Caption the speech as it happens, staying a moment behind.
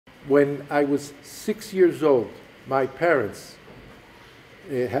When I was 6 years old, my parents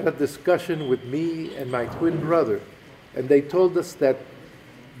had a discussion with me and my twin brother, and they told us that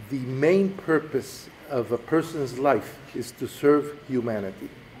the main purpose of a person's life is to serve humanity.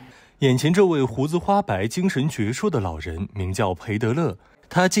 眼前这位胡子花白、精神矍铄的老人名叫裴德乐，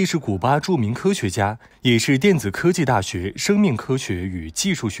他既是古巴著名科学家，也是电子科技大学生命科学与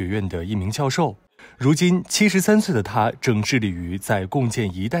技术学院的一名教授。如今73岁的他正致力于在共建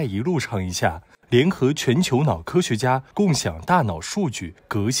“一带一路”倡议下，联合全球脑科学家共享大脑数据，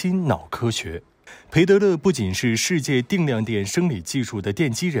革新脑科学。裴德乐不仅是世界定量电生理技术的奠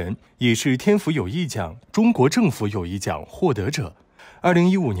基人，也是天府友谊奖、中国政府友谊奖获得者。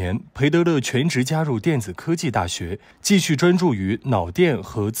2015年，裴德乐全职加入电子科技大学，继续专注于脑电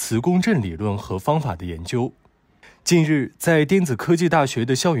和磁共振理论和方法的研究。近日，在电子科技大学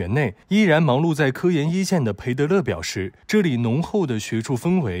的校园内，依然忙碌在科研一线的裴德乐表示，这里浓厚的学术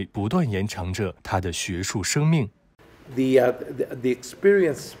氛围不断延长着他的学术生命。The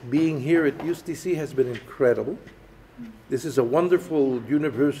experience being here at USDC has been incredible. This is a wonderful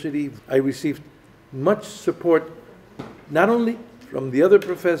university. I received much support, not only from the other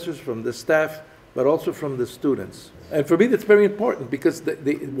professors, from the staff, but also from the students. And for me, that's very important because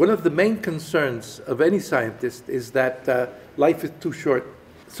one of the main concerns of any scientist is that life is too short.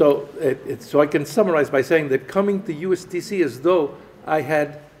 So I can summarize by saying that coming to USDC as though I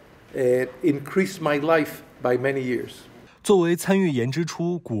had increased my life by many years. 作为参与研制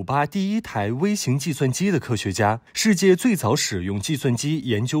出古巴第一台微型计算机的科学家，世界最早使用计算机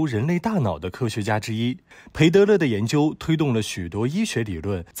研究人类大脑的科学家之一，裴德乐的研究推动了许多医学理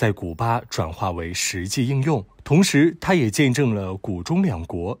论在古巴转化为实际应用，同时他也见证了古中两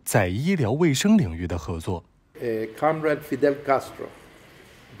国在医疗卫生领域的合作。Comrade Fidel Castro,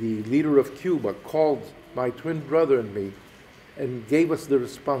 the leader of Cuba, called my twin brother and me and gave us the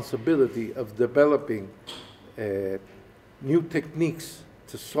responsibility of developing new techniques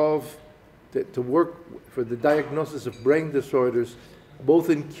to work for the diagnosis of brain disorders, both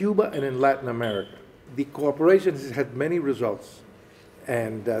in Cuba and in Latin America. The cooperation has had many results,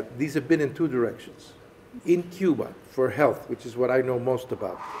 and these have been in two directions. In Cuba, for health, which is what I know most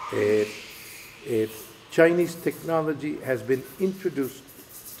about, Chinese technology has been introduced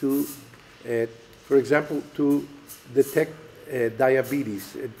to, for example, to detect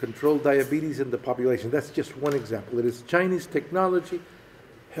diabetes and control diabetes in the population. That's just one example. It is Chinese technology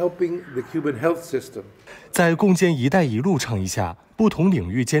helping the Cuban health system. 在共建“一带一路”倡议下，不同领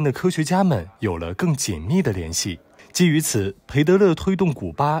域间的科学家们有了更紧密的联系。基于此，裴德乐推动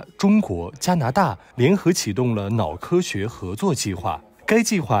古巴、中国、加拿大联合启动了脑科学合作计划。该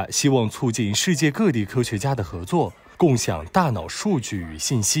计划希望促进世界各地科学家的合作，共享大脑数据与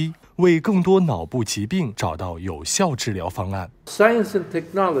信息，为更多脑部疾病找到有效治疗方案。Science and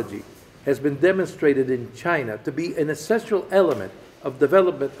technology has been demonstrated in China to be an essential element of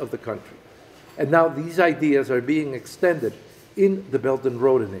development of the country. And now these ideas are being extended in the Belt and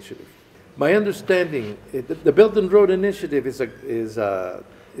Road Initiative. My understanding, the Belt and Road Initiative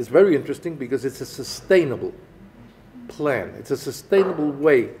is very interesting because it's a sustainable plan. It's a sustainable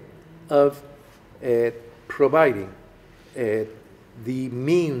way of providing the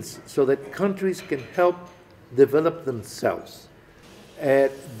means so that countries can help develop themselves.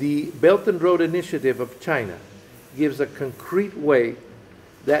 The Belt and Road Initiative of China gives a concrete way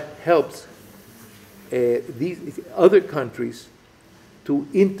that helps these other countries to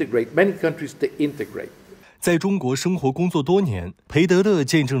integrate, many countries to integrate. 在中国生活工作多年，裴德乐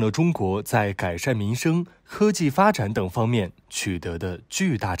见证了中国在改善民生、科技发展等方面取得的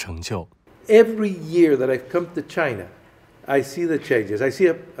巨大成就。Every year that I've come to China, I see the changes. I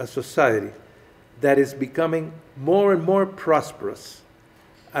see a society that is becoming more and more prosperous.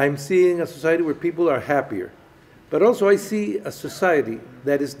 I'm seeing a society where people are happier. But also I see a society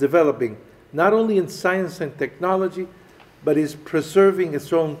that is developing not only in science and technology, but is preserving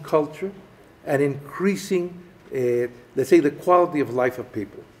its own culture and increasing, let's say, the quality of life of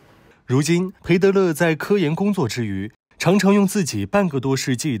people. 如今，裴德乐在科研工作之余，常常用自己半个多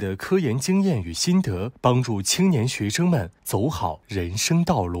世纪的科研经验与心得，帮助青年学生们走好人生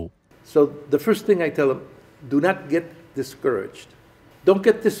道路。So the first thing I tell them, do not get discouraged. Don't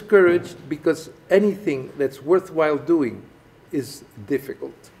get discouraged because anything that's worthwhile doing is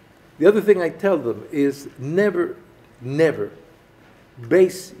difficult. The other thing I tell them is never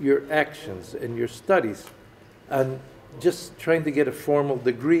base your actions and your studies on just trying to get a formal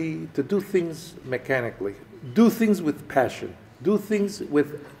degree, to do things mechanically. Do things with passion. Do things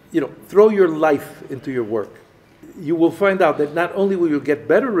with, throw your life into your work. You will find out that not only will you get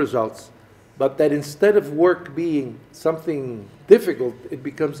better results, but that instead of work being something difficult, it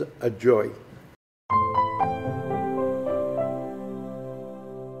becomes a joy.